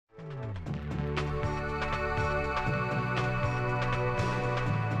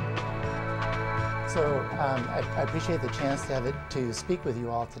I appreciate the chance to speak with you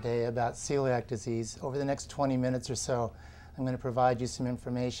all today about celiac disease. Over the next 20 minutes or so, I'm going to provide you some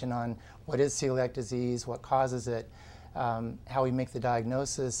information on what is celiac disease, what causes it, how we make the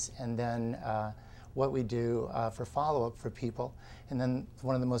diagnosis, and then what we do for follow-up for people. And then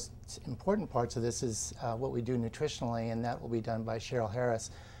one of the most important parts of this is what we do nutritionally, and that will be done by Cheryl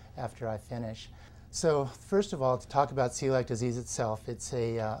Harris after I finish. So first of all, to talk about celiac disease itself, it's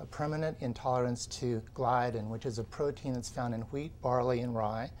a permanent intolerance to gliadin, which is a protein that's found in wheat, barley, and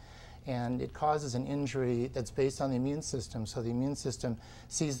rye. And it causes an injury that's based on the immune system. So the immune system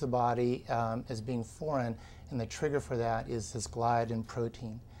sees the body as being foreign, and the trigger for that is this gliadin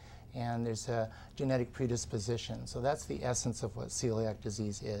protein. And there's a genetic predisposition. So that's the essence of what celiac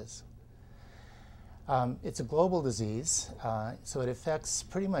disease is. It's a global disease, so it affects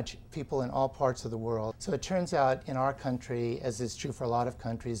pretty much people in all parts of the world. So it turns out in our country, as is true for a lot of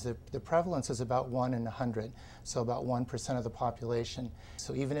countries, the prevalence is about 1 in 100, so about 1% of the population.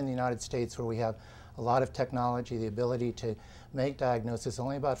 So even in the United States, where we have a lot of technology, the ability to make diagnosis,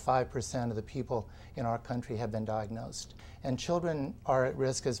 only about 5% of the people in our country have been diagnosed. And children are at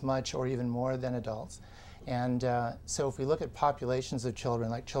risk as much or even more than adults. And so if we look at populations of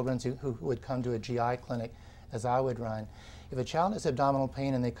children, like children who would come to a GI clinic, as I would run, if a child has abdominal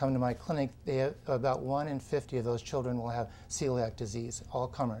pain and they come to my clinic, about 1 in 50 of those children will have celiac disease, all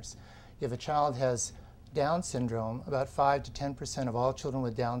comers. If a child has Down syndrome, about 5 to 10% of all children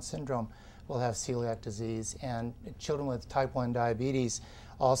with Down syndrome will have celiac disease. And children with type 1 diabetes,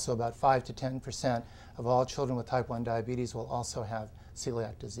 also about 5 to 10% of all children with type 1 diabetes will also have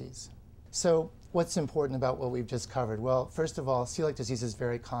celiac disease. So what's important about what we've just covered? Well, first of all, celiac disease is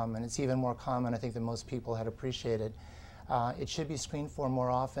very common. It's even more common, I think, than most people had appreciated. It should be screened for more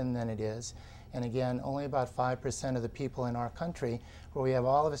often than it is. And again, only about 5% of the people in our country, where we have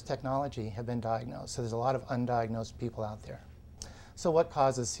all of this technology, have been diagnosed. So there's a lot of undiagnosed people out there. So what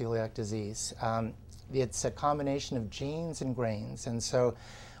causes celiac disease? It's a combination of genes and grains. And so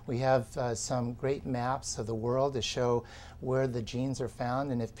we have some great maps of the world to show where the genes are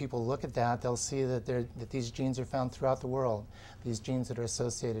found, and if people look at that, they'll see that these genes are found throughout the world, these genes that are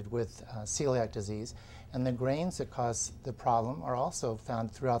associated with celiac disease. And the grains that cause the problem are also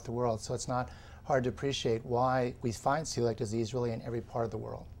found throughout the world, so it's not hard to appreciate why we find celiac disease really in every part of the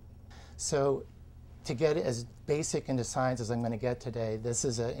world. So to get as basic into science as I'm going to get today, this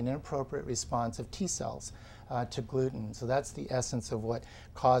is an inappropriate response of T cells to gluten. So that's the essence of what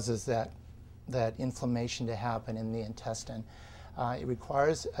causes that inflammation to happen in the intestine. It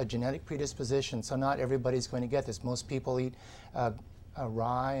requires a genetic predisposition, so not everybody's going to get this. Most people eat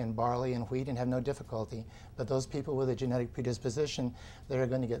rye and barley and wheat and have no difficulty, but those people with a genetic predisposition, they're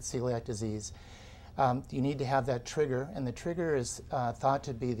going to get celiac disease. You need to have that trigger, and the trigger is thought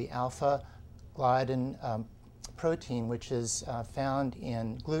to be the alpha gliadin protein, which is found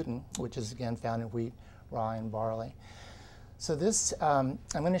in gluten, which is again found in wheat, rye, and barley. So this, I'm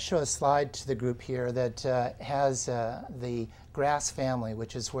going to show a slide to the group here that has the grass family,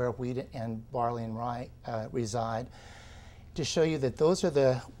 which is where wheat and barley and rye reside, to show you that those are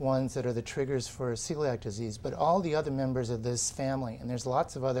the ones that are the triggers for celiac disease. But all the other members of this family, and there's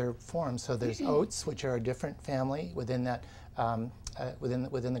lots of other forms. So there's oats, which are a different family within that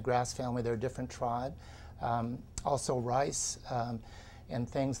within the grass family. They're a different tribe. Also rice. And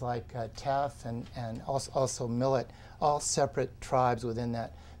things like teff and also millet, all separate tribes within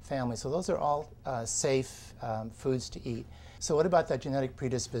that family. So those are all safe foods to eat. So what about that genetic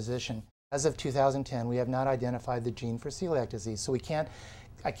predisposition? As of 2010, we have not identified the gene for celiac disease. So we can't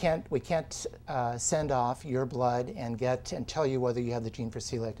send off your blood and tell you whether you have the gene for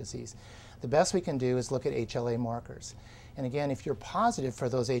celiac disease. The best we can do is look at HLA markers. And again, if you're positive for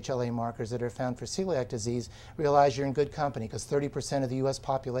those HLA markers that are found for celiac disease, realize you're in good company, because 30% of the US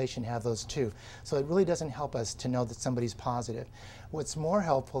population have those too. So it really doesn't help us to know that somebody's positive. What's more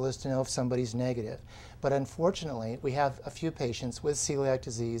helpful is to know if somebody's negative. But unfortunately, we have a few patients with celiac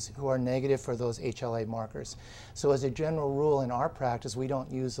disease who are negative for those HLA markers. So as a general rule in our practice, we don't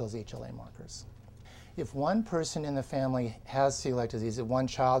use those HLA markers. If one person in the family has celiac disease, if one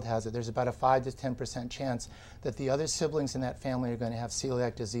child has it, there's about a 5 to 10% chance that the other siblings in that family are going to have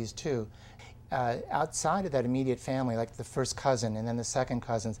celiac disease too. Outside of that immediate family, like the first cousin and then the second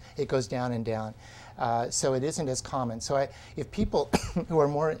cousins, it goes down and down. So it isn't as common. So if people who are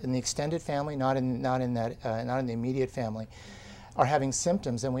more in the extended family, not in the immediate family, are having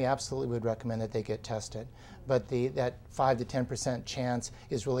symptoms, then we absolutely would recommend that they get tested. But that 5 to 10% chance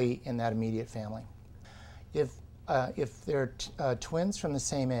is really in that immediate family. If if they're twins from the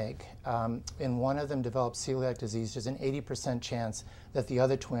same egg, and one of them develops celiac disease, there's an 80% chance that the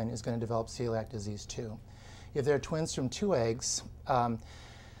other twin is going to develop celiac disease too. If they're twins from two eggs,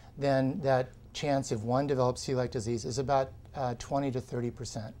 then that chance if one develops celiac disease is about 20 to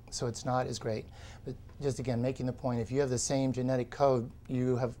 30%. So it's not as great. But just again, making the point, if you have the same genetic code,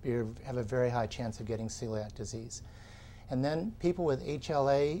 you have a very high chance of getting celiac disease. And then people with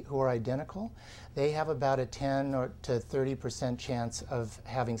HLA who are identical, they have about a 10 or to 30% chance of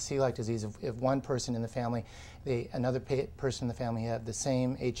having celiac disease. If one person in the family, another person in the family have the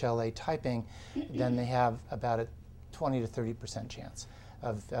same HLA typing, then they have about a 20 to 30% chance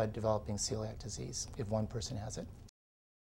of developing celiac disease if one person has it.